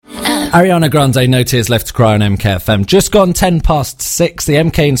Ariana Grande, No Tears Left to Cry on MKFM. Just gone 6:10. The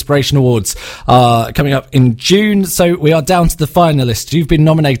MK Inspiration Awards are coming up in June, so we are down to the finalists. You've been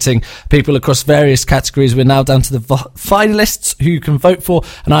nominating people across various categories. We're now down to the finalists who you can vote for,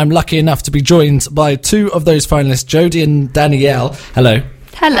 and I'm lucky enough to be joined by two of those finalists, Jodie and Danielle. Hello.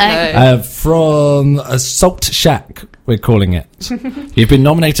 Hello. From a Salt Shack, we're calling it. You've been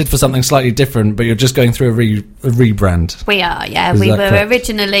nominated for something slightly different, but you're just going through a rebrand. We are, yeah. Is we that were correct?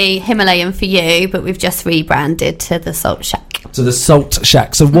 Originally Himalayan for You, but we've just rebranded to the Salt Shack. So the Salt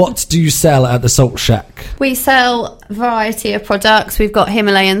Shack. So what do you sell at the Salt Shack? We sell a variety of products. We've got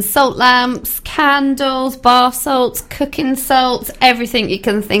Himalayan salt lamps, candles, bar salts, cooking salts, everything you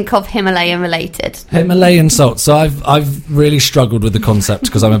can think of Himalayan related. Himalayan salt. So I've really struggled with the concept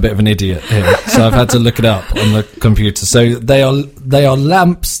because I'm a bit of an idiot here. So I've had to look it up on the computer. So they are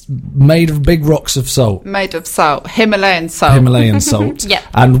lamps made of big rocks of salt. Made of salt. Himalayan salt. Himalayan salt. Yep.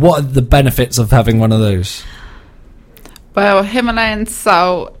 And what are the benefits of having one of those? Well, Himalayan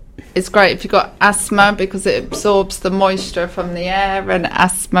salt is great if you've got asthma because it absorbs the moisture from the air, and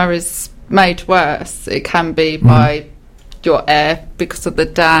asthma is made worse. It can be by your air because of the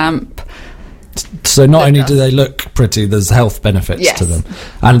damp. So not only do they look pretty, there's health benefits to them.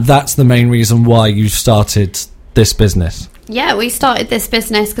 And that's the main reason why you started this business. Yeah, we started this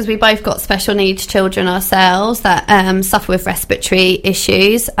business because we both got special needs children ourselves that suffer with respiratory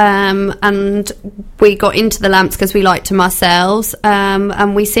issues, and we got into the lamps because we liked them ourselves,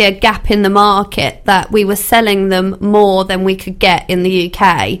 and we see a gap in the market that we were selling them more than we could get in the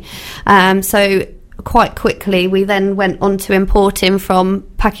UK. So quite quickly we then went on to importing from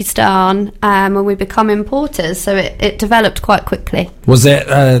Pakistan, and we become importers, so it developed quite quickly. Was it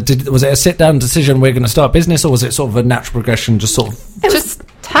was it a sit down decision, we're going to start a business, or was it sort of a natural progression, just sort of It just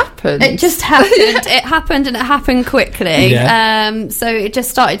happened. It just happened. It happened, and it happened quickly. Yeah. So it just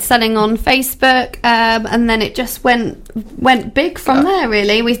started selling on Facebook, and then it just went big from there.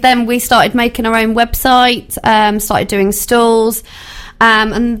 Really, we started making our own website, started doing stalls,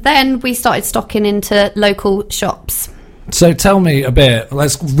 and then we started stocking into local shops. So tell me a bit,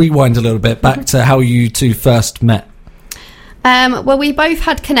 let's rewind a little bit back to how you two first met. Well, we both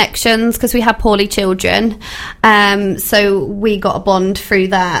had connections because we had poorly children, so we got a bond through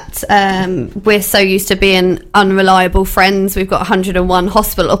that. We're so used to being unreliable friends. We've got 101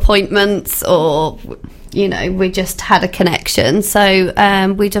 hospital appointments, or we just had a connection.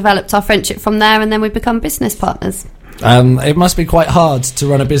 So we developed our friendship from there, and then we become business partners. It must be quite hard to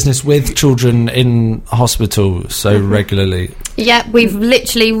run a business with children in hospital so regularly. Yeah, we've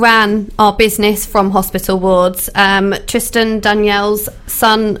literally ran our business from hospital wards. Tristan, Danielle's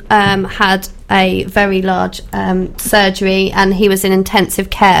son, had a very large surgery, and he was in intensive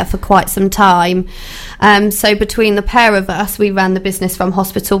care for quite some time. So between the pair of us, we ran the business from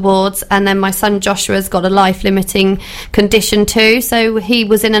hospital wards, and then my son Joshua's got a life-limiting condition too, so he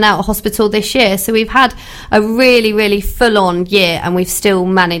was in and out of hospital this year. So we've had a really, really full-on year, and we've still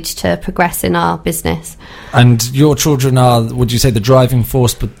managed to progress in our business. And your children are, would you say, the driving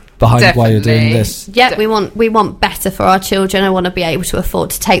force behind why you're doing this? Yeah, we want better for our children. I want to be able to afford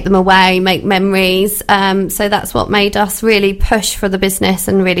to take them away, make memories. So that's what made us really push for the business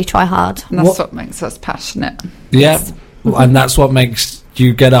and really try hard. And that's what makes us passionate. Yeah, and that's what makes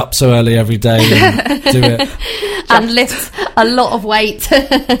you get up so early every day and do it. And lift a lot of weight.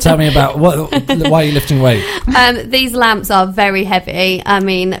 Tell me about why are you lifting weight? These lamps are very heavy. I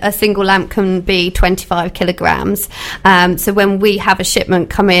mean, a single lamp can be 25 kilograms. So when we have a shipment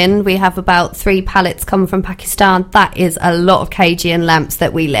come in, we have about 3 pallets come from Pakistan. That is a lot of kg in lamps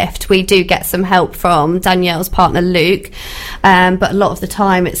that we lift. We do get some help from Danielle's partner Luke, but a lot of the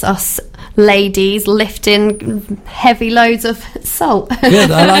time it's us ladies lifting heavy loads of salt.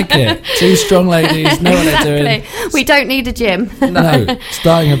 Good, I like it. 2 strong ladies know what they're doing. We don't need a gym. No,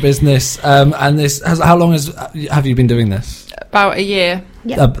 starting a business, and this how long have you been doing this? About a year.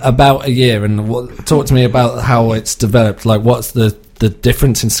 Yep. About a year. And talk to me about how it's developed. Like, what's the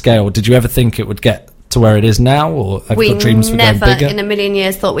difference in scale? Did you ever think it would get to where it is now, or have you got dreams for going bigger? We never in a million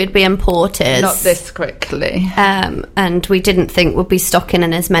years thought we'd be importers. Not this quickly. And we didn't think we'd be stocking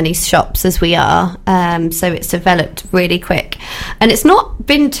in as many shops as we are. So it's developed really quick. And it's not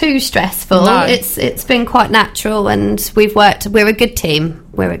been too stressful. No. It's been quite natural, and we're a good team.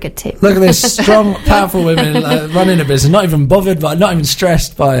 we're a good team. Look at this strong, powerful women running a business, not even bothered by it, not even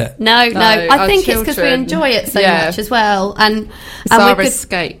stressed by it. No. I think it's because we enjoy it so much as well. And our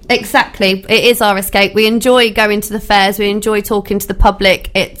escape. Exactly. It is our escape. We enjoy going to the fairs. We enjoy talking to the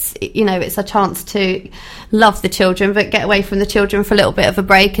public. It's a chance to love the children, but get away from the children for a little bit of a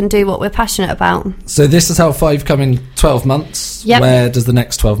break and do what we're passionate about. So this is how far you've come in 12 months. Yep. Where does the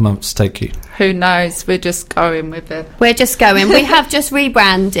next 12 months take you? Who knows? We're just going with it. We're just going. We have just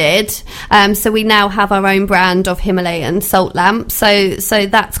rebranded, so we now have our own brand of Himalayan Salt lamp. So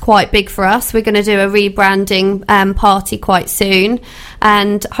that's quite big for us. We're going to do a rebranding party quite soon,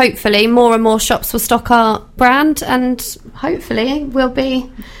 and hopefully more and more shops will stock our brand, and hopefully we'll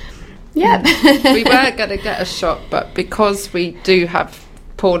be. Yeah. We were going to get a shop, but because we do have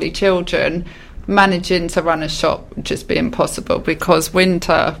poorly children, managing to run a shop would just be impossible, because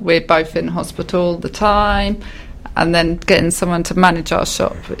winter we're both in hospital all the time, and then getting someone to manage our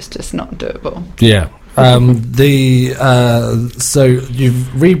shop is just not doable. Yeah. So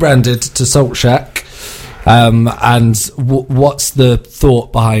you've rebranded to Salt Shack, and what's the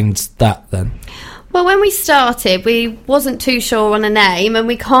thought behind that then? Well, when we started, we wasn't too sure on a name, and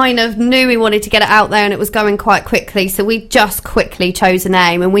we kind of knew we wanted to get it out there, and it was going quite quickly, so we just quickly chose a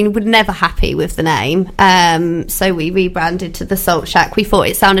name, and we were never happy with the name, so we rebranded to the Salt Shack. We thought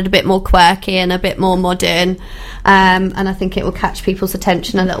it sounded a bit more quirky and a bit more modern, and I think it will catch people's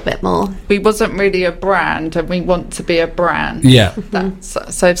attention a little bit more. We wasn't really a brand, and we want to be a brand. Yeah.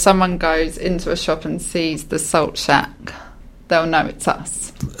 So if someone goes into a shop and sees the Salt Shack, they'll know it's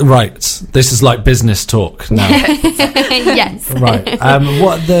us. Right. This is like business talk now. Yes. Right.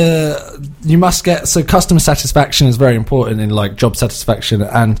 You must get, so customer satisfaction is very important in like job satisfaction,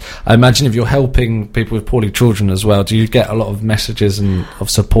 and I imagine if you're helping people with poorly children as well, do you get a lot of messages and of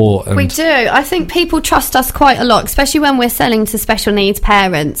support? We do. I think people trust us quite a lot, especially when we're selling to special needs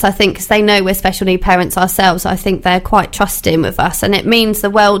parents. I think because they know we're special need parents ourselves, I think they're quite trusting with us, and it means the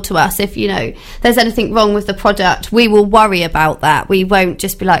world to us. If there's anything wrong with the product, we will worry about that. We won't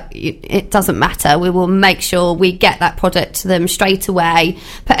just be like, it doesn't matter. We will make sure we get that product to them straight away,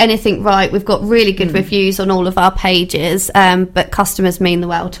 put anything right. We've got really good reviews on all of our pages, but customers mean the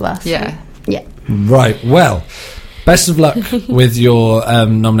world to us. Yeah. Right. Well, best of luck with your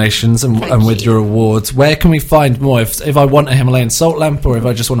nominations and with your awards. Where can we find more if I want a Himalayan Salt lamp, or if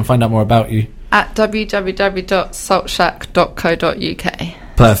I just want to find out more about you? At www.saltshack.co.uk.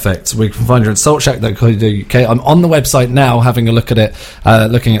 Perfect. We can find you at saltshack.co.uk. I'm on the website now, having a look at it,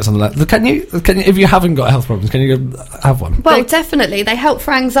 looking at something like that. Can you, if you haven't got health problems, can you have one? Well, definitely. They help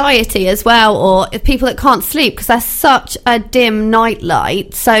for anxiety as well, or if people that can't sleep, because they're such a dim night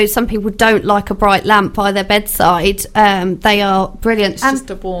light. So some people don't like a bright lamp by their bedside. They are brilliant. It's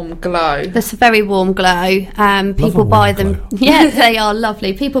just a warm glow. There's a very warm glow. People buy them. Glow. Yeah, they are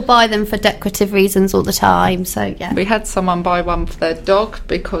lovely. People buy them for decorative reasons all the time. So yeah. We had someone buy one for their dog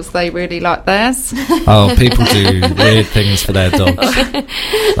because they really like theirs. Oh, people do weird things for their dogs.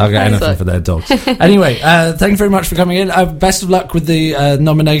 I'll get anything for their dogs. Anyway, thank you very much for coming in. Best of luck with the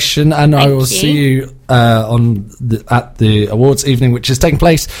nomination, and I will see you at the awards evening, which is taking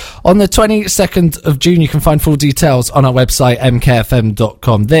place on the 22nd of June. You can find full details on our website,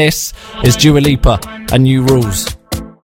 mkfm.com. This is Dua Lipa and New Rules.